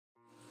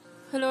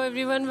Hello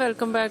everyone,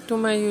 welcome back to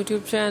my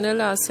YouTube channel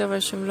Asya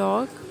Vaisham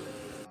Vlog.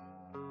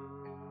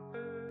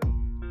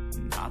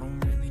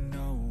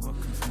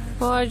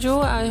 How are you?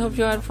 I hope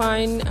you are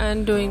fine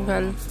and doing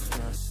well.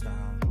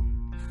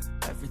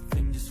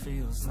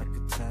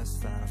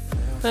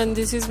 And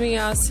this is me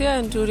Asya,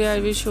 and today I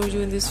will show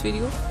you in this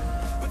video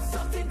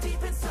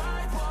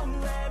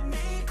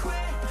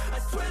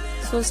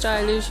so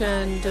stylish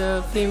and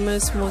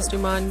famous, most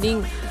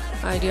demanding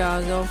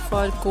ideas of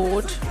fur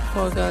coat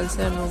for girls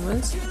and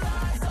women.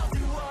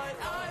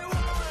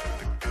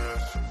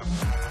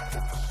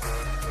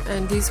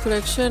 And these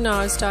collection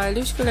are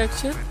stylish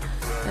collection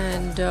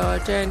and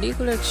trendy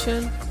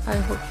collection. I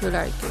hope you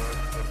like it.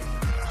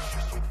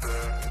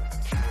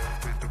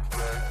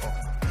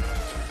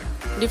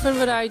 Different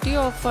variety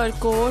of fur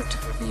coat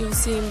you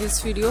see in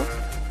this video.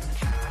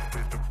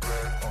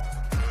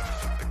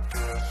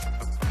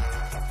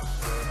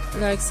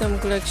 Like some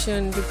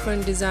collection,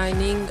 different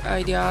designing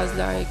ideas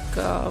like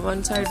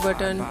one side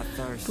button,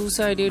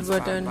 two-sided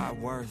button.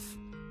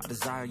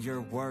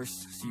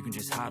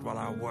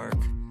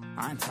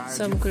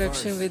 Some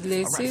collection with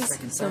laces,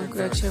 some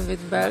collection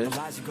with belt,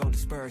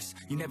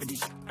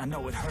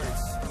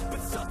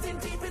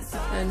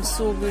 and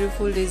so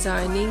beautiful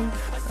designing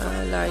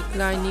like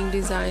lining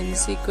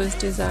designs, sequence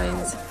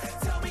designs,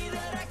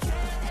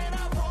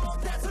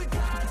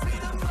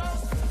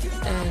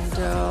 and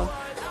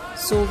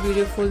so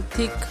beautiful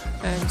thick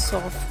and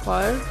soft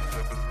fur.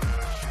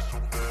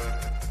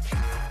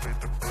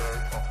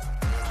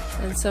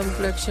 And some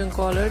collection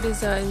collar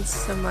designs,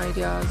 some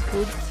ideas,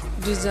 hood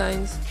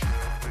designs,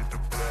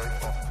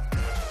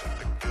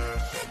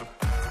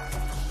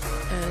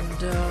 and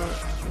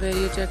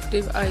very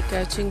attractive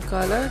eye-catching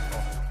color,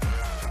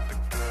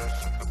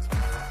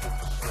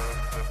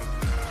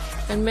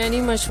 and many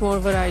much more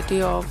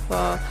variety of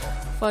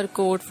fur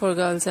coat for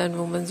girls and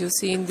women you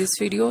see in this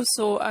video.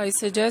 So I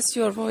suggest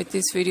you watch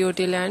this video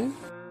till end.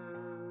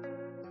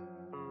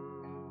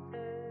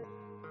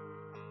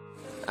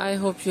 I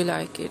hope you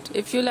like it.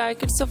 If you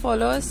like it, so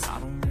follow us.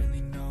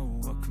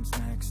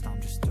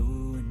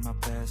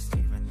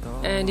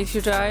 And if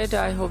you try it,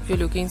 I hope you're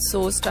looking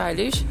so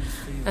stylish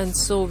and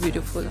so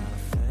beautiful.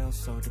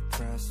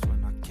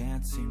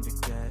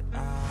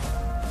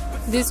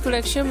 This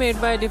collection made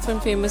by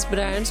different famous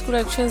brands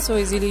collection, so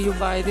easily you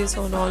buy this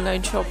on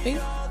online shopping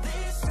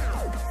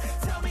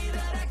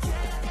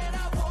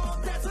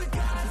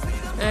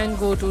and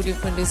go to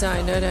different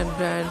designer and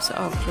brands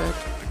outlet.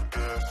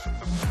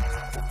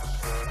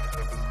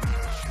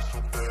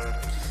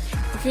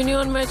 If you're new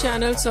on my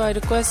channel, so I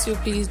request you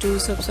please do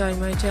subscribe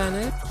my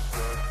channel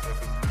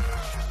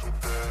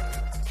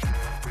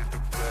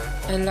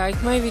and like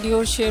my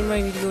video, share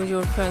my video,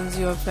 your friends,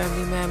 your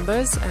family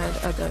members and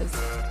others.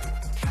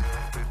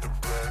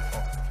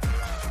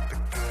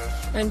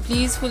 And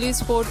please fully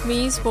support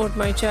me, support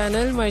my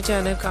channel. My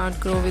channel can't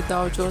grow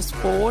without your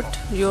support,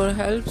 your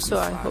help, so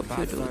I hope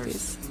you do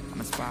this.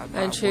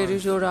 And share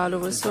it your all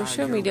over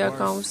social media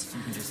accounts.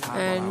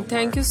 And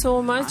thank you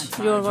so much.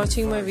 You're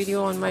watching my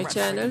video on my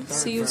channel.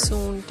 See you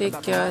soon.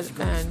 Take care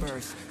and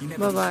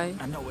bye bye.